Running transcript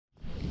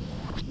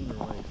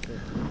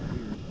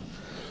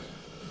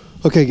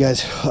Okay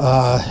guys,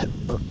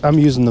 I'm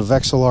using the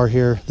Vexilar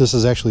here. This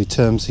is actually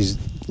Tim's. He's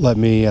let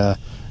me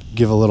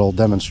give a little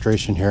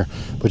demonstration here.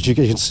 But you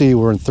can see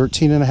we're in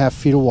 13.5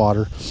 feet of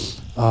water,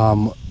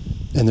 and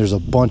there's a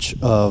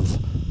bunch of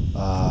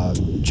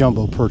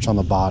jumbo perch on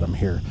the bottom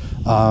here.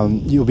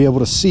 You'll be able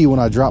to see when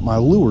I drop my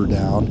lure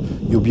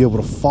down, you'll be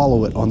able to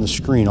follow it on the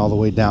screen all the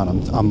way down.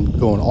 I'm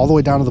going all the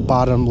way down to the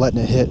bottom,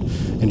 letting it hit,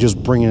 and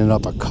just bringing it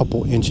up a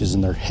couple inches,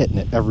 and they're hitting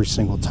it every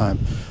single time.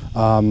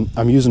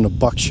 I'm using a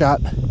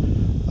buckshot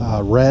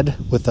red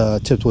with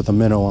tipped with a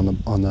minnow on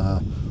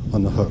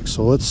the hook.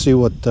 So let's see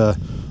what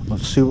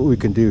we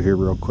can do here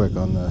real quick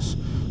on this.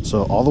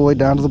 So all the way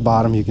down to the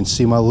bottom, you can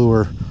see my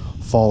lure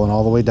falling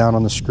all the way down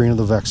on the screen of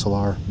the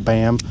Vexilar.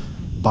 Bam,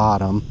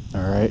 bottom.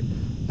 All right,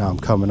 now I'm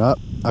coming up.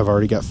 I've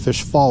already got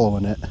fish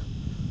following it.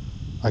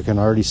 I can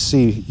already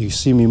see, you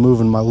see me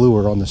moving my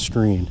lure on the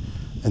screen,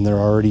 and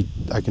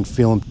I can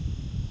feel them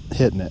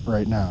hitting it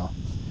right now.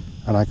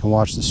 And I can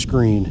watch the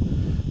screen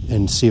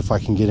and see if I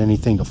can get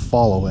anything to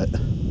follow it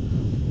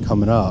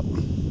coming up.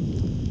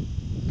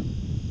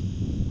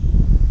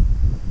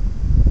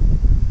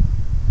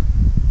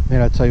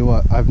 Man, I tell you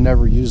what, I've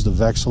never used a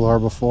Vexilar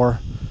before.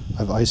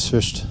 I've ice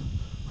fished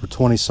for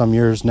 20 some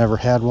years, never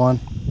had one.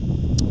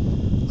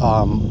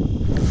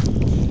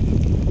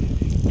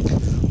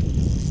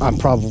 I'm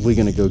probably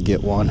gonna go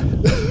get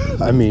one.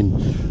 I mean,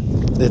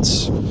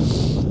 it's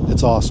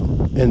awesome.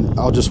 And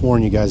I'll just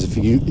warn you guys, if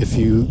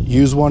you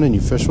use one and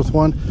you fish with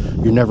one,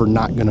 you're never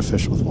not gonna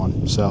fish with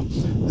one. So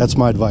that's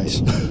my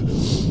advice.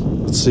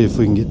 Let's see if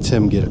we can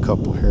get a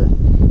couple here.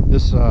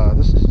 This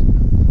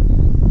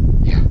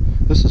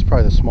is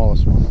probably the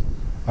smallest one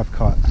I've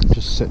caught,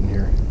 just sitting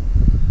here.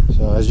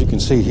 So as you can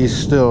see, he's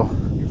still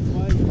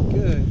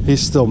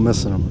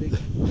missing them.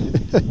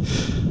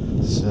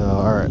 So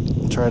all right,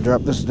 try to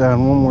drop this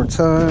down one more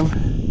time.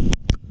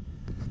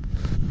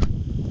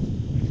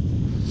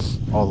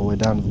 All the way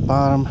down to the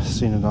bottom,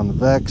 seen it on the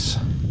Vex.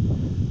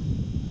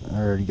 I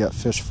already got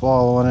fish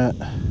following it.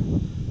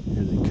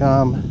 Here they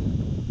come.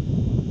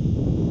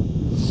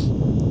 A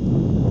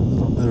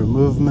little bit of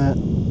movement.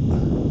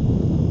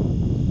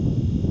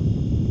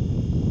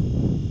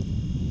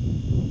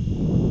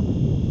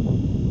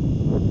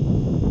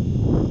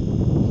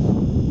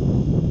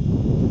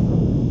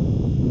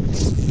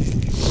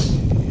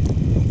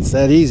 It's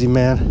that easy,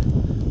 man.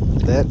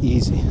 That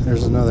easy.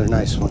 There's another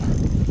nice one.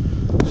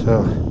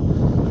 So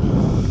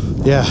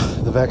yeah,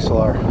 the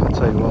Vexilar, I'll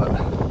tell you what,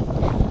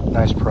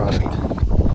 nice product.